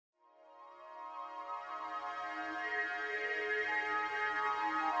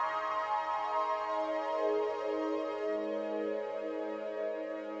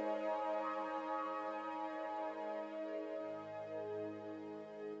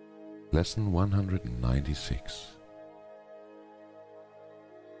Lesson 196.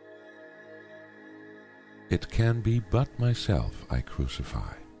 It can be but myself I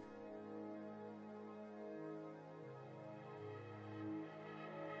crucify.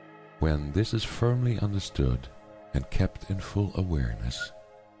 When this is firmly understood and kept in full awareness,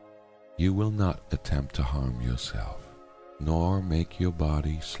 you will not attempt to harm yourself, nor make your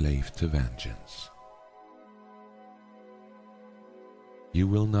body slave to vengeance. You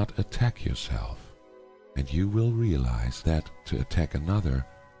will not attack yourself, and you will realize that to attack another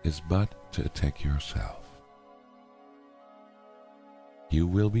is but to attack yourself. You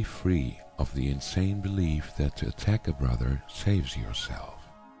will be free of the insane belief that to attack a brother saves yourself.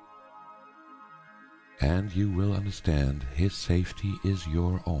 And you will understand his safety is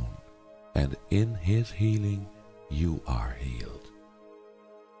your own, and in his healing you are healed.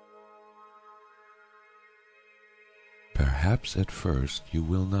 Perhaps at first you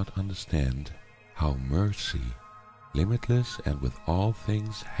will not understand how mercy, limitless and with all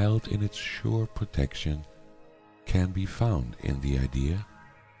things held in its sure protection, can be found in the idea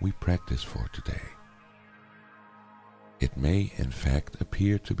we practice for today. It may in fact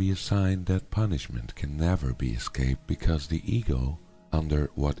appear to be a sign that punishment can never be escaped because the ego, under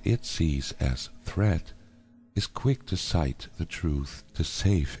what it sees as threat, is quick to cite the truth to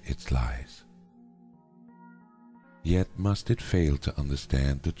save its lies. Yet must it fail to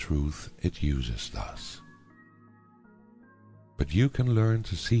understand the truth it uses thus. But you can learn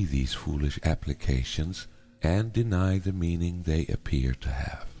to see these foolish applications and deny the meaning they appear to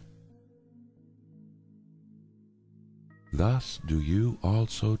have. Thus do you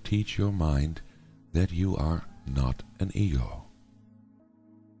also teach your mind that you are not an ego.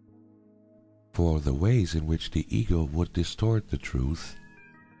 For the ways in which the ego would distort the truth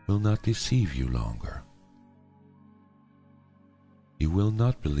will not deceive you longer. You will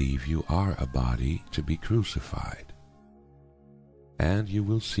not believe you are a body to be crucified, and you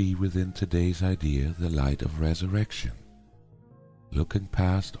will see within today's idea the light of resurrection, looking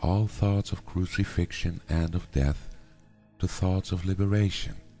past all thoughts of crucifixion and of death to thoughts of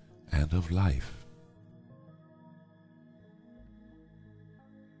liberation and of life.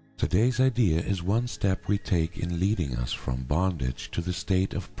 Today's idea is one step we take in leading us from bondage to the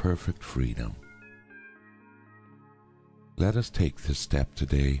state of perfect freedom. Let us take this step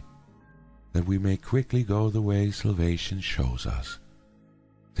today, that we may quickly go the way salvation shows us,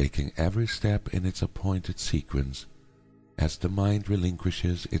 taking every step in its appointed sequence as the mind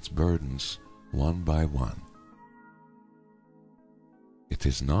relinquishes its burdens one by one. It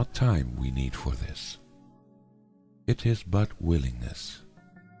is not time we need for this. It is but willingness.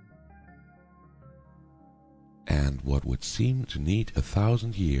 And what would seem to need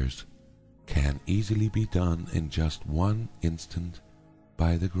 1,000 years can easily be done in just one instant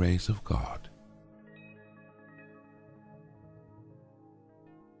by the grace of God.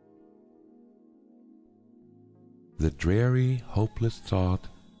 The dreary, hopeless thought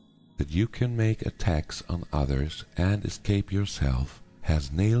that you can make attacks on others and escape yourself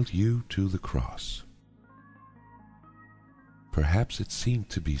has nailed you to the cross. Perhaps it seemed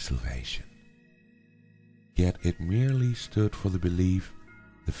to be salvation, yet it merely stood for the belief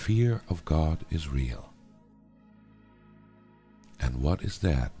the fear of God is real. And what is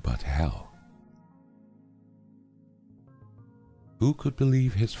that but hell? Who could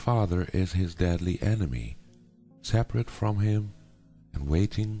believe his father is his deadly enemy, separate from him and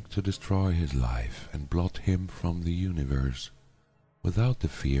waiting to destroy his life and blot him from the universe, without the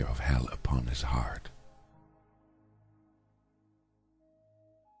fear of hell upon his heart?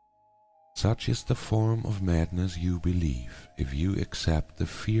 Such is the form of madness you believe if you accept the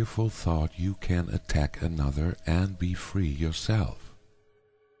fearful thought you can attack another and be free yourself.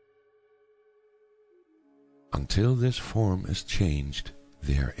 Until this form is changed,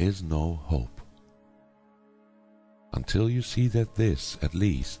 there is no hope. Until you see that this, at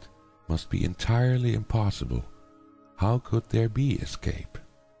least, must be entirely impossible, how could there be escape?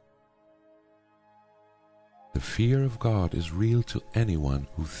 The fear of God is real to anyone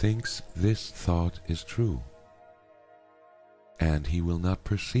who thinks this thought is true, and he will not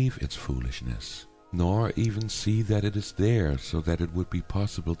perceive its foolishness, nor even see that it is there so that it would be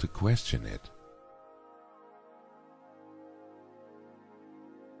possible to question it.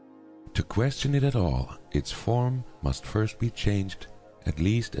 To question it at all, its form must first be changed at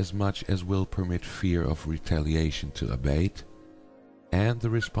least as much as will permit fear of retaliation to abate, and the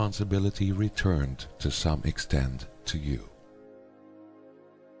responsibility returned to some extent to you.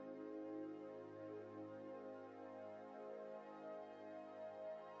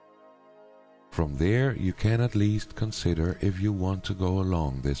 From there you can at least consider if you want to go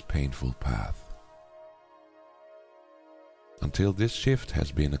along this painful path. Until this shift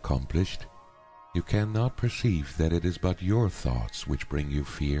has been accomplished, you cannot perceive that it is but your thoughts which bring you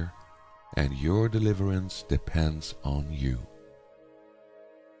fear, and your deliverance depends on you.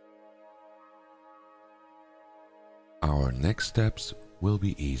 Our next steps will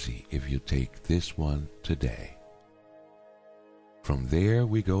be easy if you take this one today. From there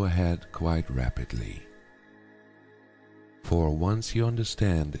we go ahead quite rapidly. For once you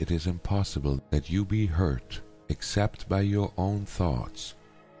understand it is impossible that you be hurt except by your own thoughts,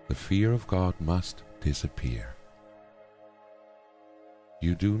 the fear of God must disappear.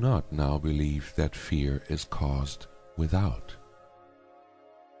 You do not now believe that fear is caused without.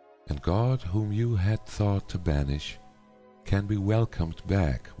 And God, whom you had thought to banish, can be welcomed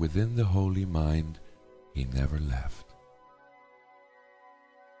back within the holy mind he never left.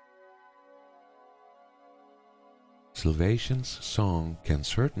 Salvation's song can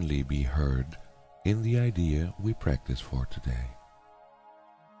certainly be heard in the idea we practice for today.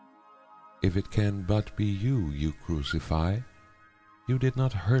 If it can but be you crucify, you did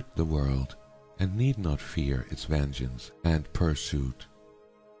not hurt the world and need not fear its vengeance and pursuit.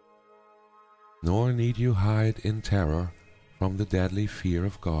 Nor need you hide in terror from the deadly fear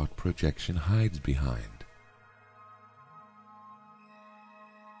of God projection hides behind.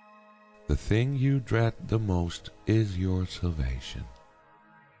 The thing you dread the most is your salvation.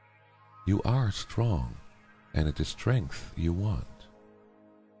 You are strong, and it is strength you want.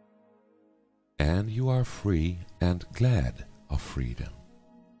 And you are free and glad of freedom.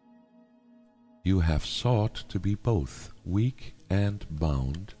 You have sought to be both weak and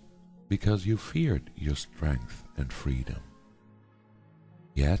bound because you feared your strength and freedom.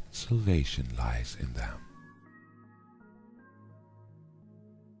 Yet salvation lies in them.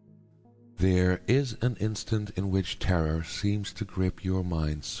 There is an instant in which terror seems to grip your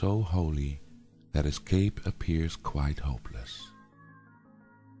mind so wholly that escape appears quite hopeless.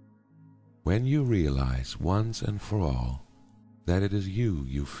 When you realize once and for all that it is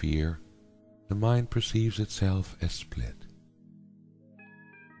you fear, the mind perceives itself as split.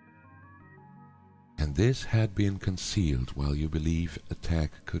 And this had been concealed while you believe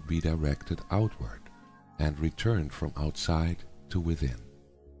attack could be directed outward and returned from outside to within.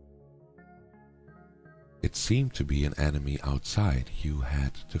 It seemed to be an enemy outside you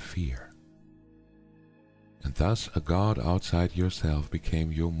had to fear. And thus a God outside yourself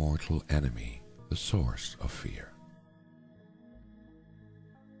became your mortal enemy, the source of fear.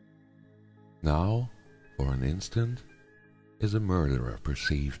 Now, for an instant, is a murderer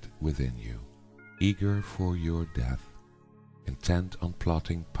perceived within you, eager for your death, intent on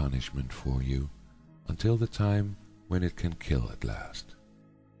plotting punishment for you, until the time when it can kill at last.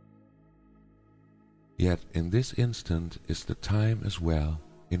 Yet in this instant is the time as well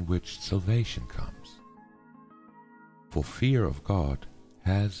in which salvation comes. For fear of God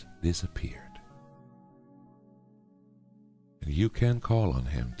has disappeared. And you can call on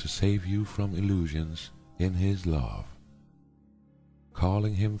him to save you from illusions in his love,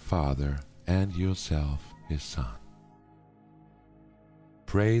 calling him Father and yourself his Son.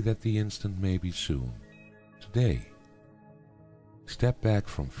 Pray that the instant may be soon, today. Step back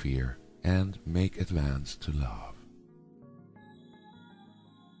from fear and make advance to love.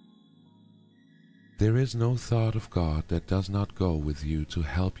 There is no thought of God that does not go with you to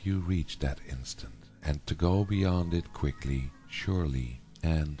help you reach that instant and to go beyond it quickly, surely,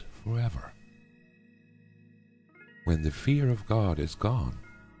 and forever. When the fear of God is gone,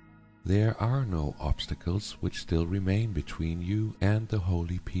 there are no obstacles which still remain between you and the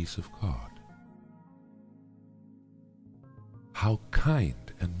holy peace of God. How kind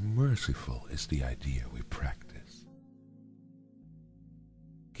and merciful is the idea we practice.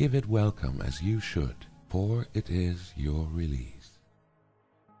 Give it welcome as you should, for it is your release.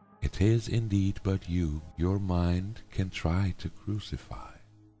 It is indeed but you, your mind, can try to crucify.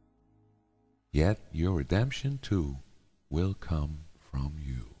 Yet your redemption too will come from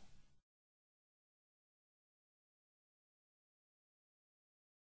you.